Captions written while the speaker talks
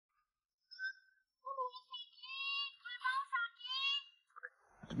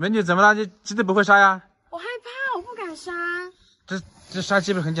美女怎么了？你鸡都不会杀呀？我害怕，我不敢杀。这杀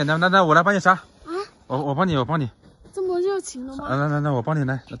鸡不是很简单？那我来帮你杀。啊？我帮你。这么热情的吗？那我帮你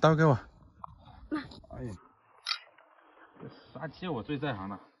来，刀给我。那。哎呀，杀鸡我最在行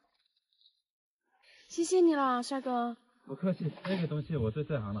了。谢谢你了，帅哥。不客气，这个东西我最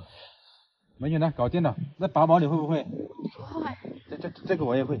在行了。美女呢？搞定了。那拔毛你会不会？会。这个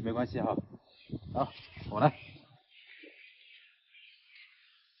我也会，没关系哈。好，我来。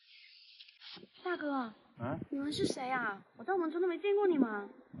大哥。你们是谁啊？我在我们村都没见过你们。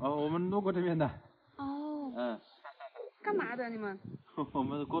哦，我们路过这边的。哦。干嘛的你们？我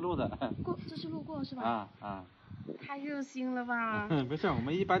们过路的。这是路过是吧？啊。太热心了吧？没事，我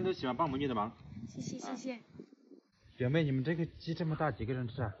们一般都喜欢帮美女的忙。谢谢。表妹，你们这个鸡这么大，几个人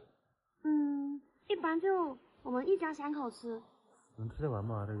吃啊？一般就我们一家3口吃。能吃得完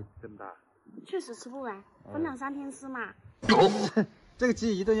吗？这个这么大？确实吃不完，分2、3天吃嘛。这个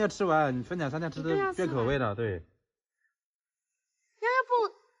鸡一顿要吃完，你分2、3天吃的变口味了，对。要不，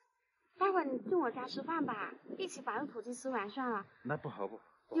待会儿你去我家吃饭吧，一起把这土鸡吃完算了。那不好。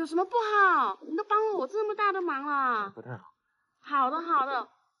有什么不好？你都帮了我这么大的忙了。不太好。好的，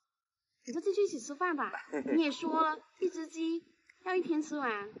你就进去一起吃饭吧。你也说了，一只鸡要1天吃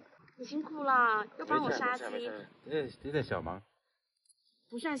完，你辛苦了，又帮我杀鸡。有点小忙。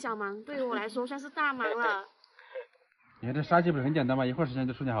不算小忙，对于我来说算是大忙了。你看这杀鸡不是很简单吗？一会儿时间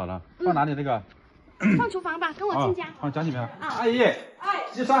就处理好了。放哪里这个？放厨房吧，跟我进家。放家里面。阿姨，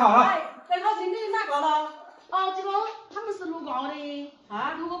鸡杀好了。在我今天哪个了？这个他们是路过的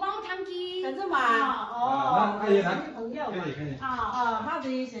啊，路过帮我烫鸡。真的吗？那阿姨来。朋友。可以。好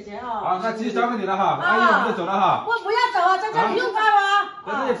的，谢谢哦。好，那鸡交给你了哈，阿姨我们就走了哈。我不要走啊，在这里用饭吗？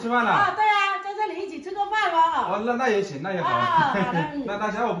在这里吃饭了。对啊，在这里一起吃个饭吗？那也行，那也好。那大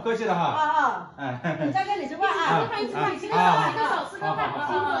家我不客气了哈。你在这里吃饭啊？吃饭，吃个饭，吃个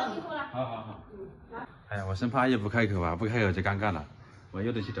饭，辛苦了。好。哎呀，我生怕阿姨不开口啊，不开口就尴尬了，我又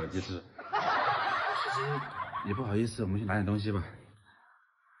得去找鸡吃。也不好意思，我们去拿点东西吧。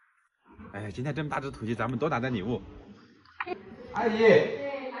哎，今天这么大只土鸡，咱们多拿点礼物。阿姨。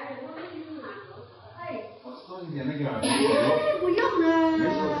送一点那个。不用了，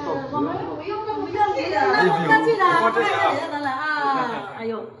我们不用那么客气的。哎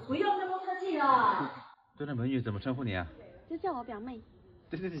呦，不用那么客气了。对了，美女怎么称呼你啊？就叫我表妹。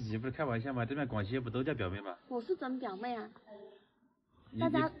对，你不是开玩笑吗？这边广西不都叫表妹吗？我是真表妹啊。大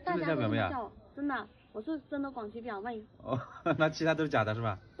家都叫表妹啊？叫我真的，我是真的广西表妹。哦，那其他都是假的是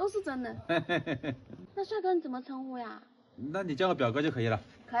吧？都是真的。那帅哥你怎么称呼呀？那你叫我表哥就可以了。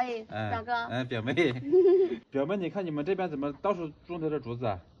可以，表哥。表妹。表妹，你看你们这边怎么到处种的竹子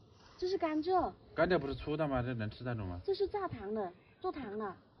啊？这是甘蔗。甘蔗不是粗的吗？这能吃那种吗？这是榨糖的，做糖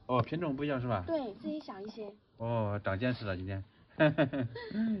的。哦，品种不一样是吧？对，这些小一些。哦，长见识了今天。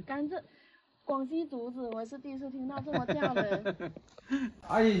甘蔗，广西竹子，我是第一次听到这么叫的。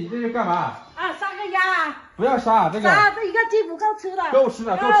阿姨，你这是干嘛？杀个鸭。不要杀这个。杀这一个鸡不够吃的。够吃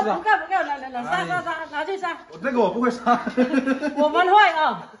的。不够，来，杀，拿去杀。这个我不会杀。我们会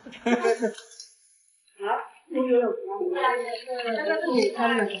啊。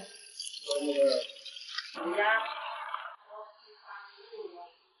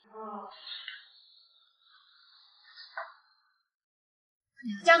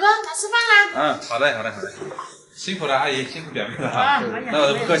表哥，来吃饭啦！好嘞，辛苦了阿姨，辛苦表妹了哈。那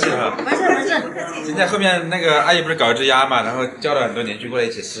我就不客气了哈。没事，不客气。今天后面那个阿姨不是搞一只鸭嘛，然后叫了很多邻居过来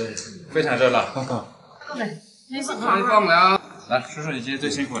一起吃，非常热闹。没事。来，叔叔你今天最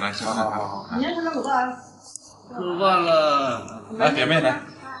辛苦了，辛苦了。好。你要吃那么多啊？吃饭了。来，表妹来。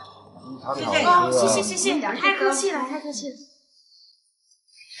谢谢，太客气了。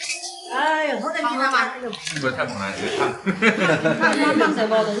哎呦，我在听他嘛。不是太红了，有点烫。放什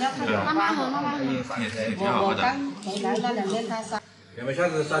么？等一下看。慢慢喝。也挺好喝的。回来那2天他杀。表妹，下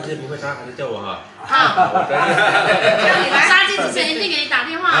次杀鸡不会杀还是叫我哈。好。叫你来杀鸡之前一定给你打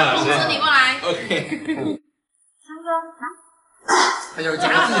电话通知你过来。OK。三哥，来。哎呦，怎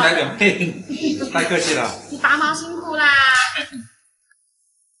么自己来表妹？太客气了。你拔毛辛苦啦。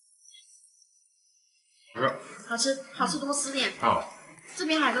好吃，多吃点。好。这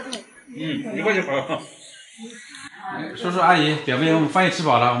边还有个腿。一会儿就好。叔叔阿姨，表妹，我们饭也吃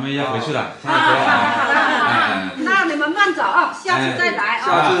饱了，我们也要回去了。好，那你们慢走啊，下次再来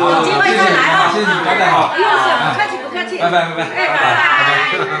啊，有机会再来啊。谢谢你们招待好。不客气。拜拜。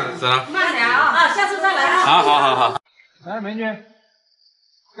走了。慢点啊，下次再来啊。好。来，美女，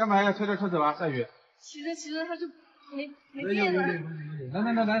干嘛要推着车走啊？下雨。骑着它就没电了。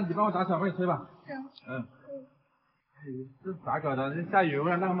来，你帮我打伞，我给你推吧。这咋搞的？这下雨，我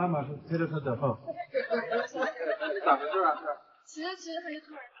让那个妈妈推着车走后。咋回事啊？骑着骑着他就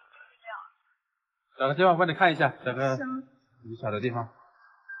突然找个地方帮你看一下，找个雨小的地方。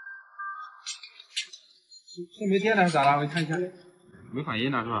是没电了还是咋了？我看一下，没反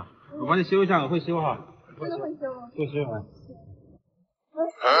应了是吧？我帮你修一下，我会修哈。真的会修吗？会修啊。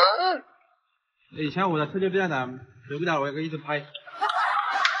以前我的车就这样的，受不了我要一直拍。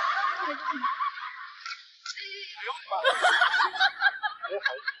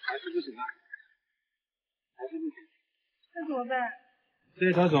还是不行啊，还是不行。那怎么办？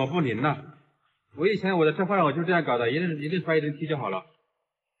这条怎么不灵了？我以前我的车坏了，我就这样搞的，一顿摔一顿踢就好了。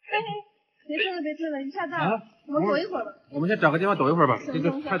别推了，别推了，一下大了，我们躲一会儿吧。我们先找个地方躲一会儿吧，这个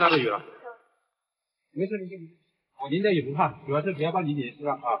太大的雨了。没事没事，我淋点雨不怕，主要是不要把你淋湿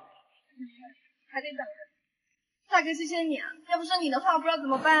了啊。还得等着。大哥，谢谢你啊，要不是你的话，我不知道怎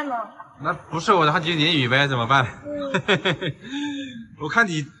么办呢。那不是我的话就淋雨呗，怎么办？我看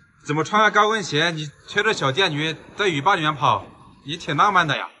你怎么穿个高跟鞋，你推着小电驴在雨巴里面跑，你挺浪漫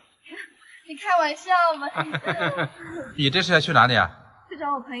的呀。你开玩笑吗？你这是要去哪里啊？去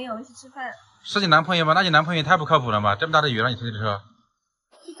找我朋友一起吃饭。是你男朋友吗？那你男朋友也太不靠谱了吧！这么大的雨让你推着车。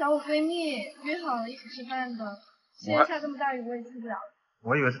去找我闺蜜，约好了一起吃饭的。现在下这么大雨，我也去不了了。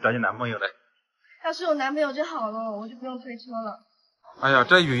我以为是找你男朋友嘞。要是有男朋友就好了，我就不用推车了。哎呀，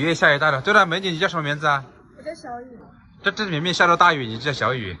这雨越下越大了。对了，美女，你叫什么名字啊？我叫小雨。这明明下着大雨，你叫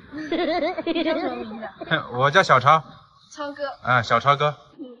小雨。你叫什么名字？我叫小超。超哥。啊，小超哥。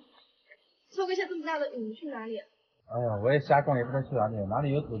超哥，下这么大的雨，你去哪里？哎呀，我也瞎逛，也不知道去哪里。哪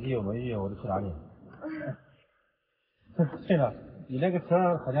里有土地有美女，我就去哪里。对了，你那个车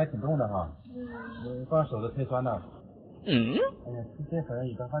好像挺重的哈。我把手都推酸了。哎呀，今天好像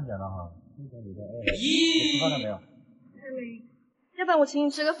也到饭点了哈。今天有点饿。你吃饭了没有？还没。要不然我请你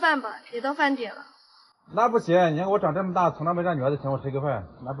吃个饭吧，也到饭点了。那不行，你看我长这么大，从来没让女孩子请我吃个饭，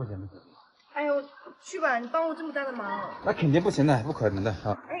那不行不行。哎呦，去吧，你帮我这么大的忙。那肯定不行的，不可能的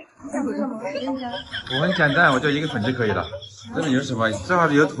啊。哎，你想吃什么？我给你加。我很简单，我就一个粉就可以了。这里有什么？正好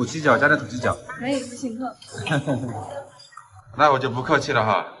是有土鸡脚，加点土鸡脚。可以，不请客。那我就不客气了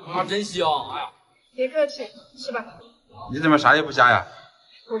哈。啊，真香！哎呀，别客气，吃吧。你怎么啥也不加呀？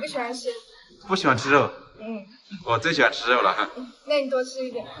我不喜欢吃。不喜欢吃肉？我最喜欢吃肉了哈。那你多吃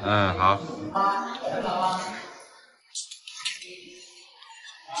一点。好。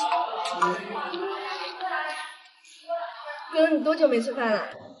哥，你多久没吃饭了？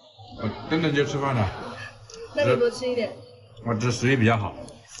我等等就吃饭了。那你多吃一点。我这食欲比较好。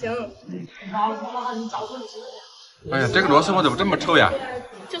行。哎呀，这个螺蛳粉怎么这么臭呀？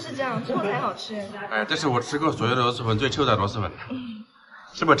就是这样，臭才好吃。哎，这是我吃过所有的螺蛳粉最臭的螺蛳粉。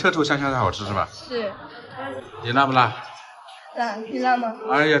是不是臭臭香香的好吃是吧？是。你辣不辣？辣，你辣吗？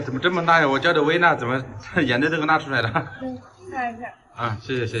哎呀，怎么这么辣呀？我叫的微辣，怎么眼泪都给辣出来了？看一看。啊，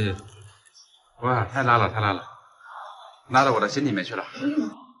谢谢谢谢。哇，太辣了太辣了，辣到我的心里面去了。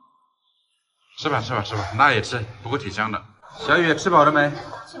吃吧吃吧吃吧，辣也吃，不过挺香的。小雨吃饱了没？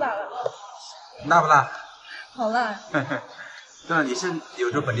吃饱了。辣不辣？好辣。对了，你是柳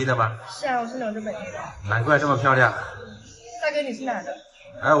州本地的吗？是啊，我是柳州本地的。难怪这么漂亮。大哥，你是哪的？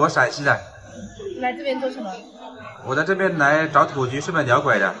我陕西的。你来这边做什么？我在这边来找土居，顺便聊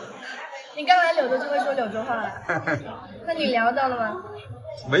拐的。你刚来柳州就会说柳州话了？那你聊到了吗？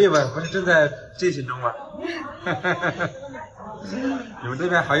没有啊，不是正在进行中吗？你们这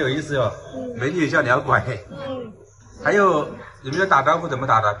边好有意思哟，美女叫聊拐。还有你们要打招呼怎么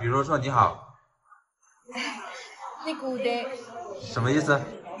打的？比如说你好。你姑的。什么意思？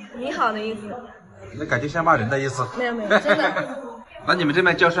你好的意思。那感觉像骂人的意思。没有没有，真的。那你们这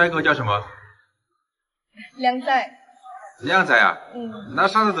边叫帅哥叫什么？靓仔。靓仔啊？那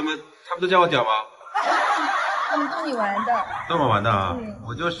上次怎么他们都叫我屌毛？他们逗你玩的。逗我玩的啊？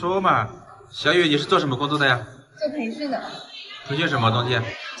我就说嘛，小雨你是做什么工作的呀？做培训的。培训什么东西？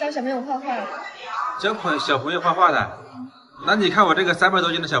教小朋友画画。教小朋友画画的？那你看我这个300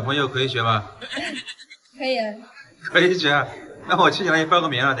多斤的小朋友可以学吗？可以。可以学。那我去你那里报个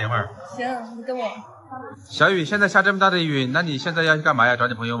名啊，等会儿。行，你跟我。小雨，现在下这么大的雨，那你现在要去干嘛呀？找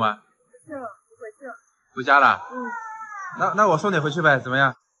你朋友吗？不去了，我回去了。回家了？那我送你回去呗，怎么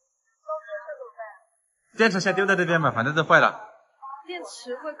样？电池先丢在这边吧，反正都坏了。电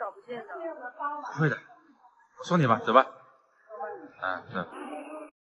池会搞不见的。不会的，我送你吧，走吧。是。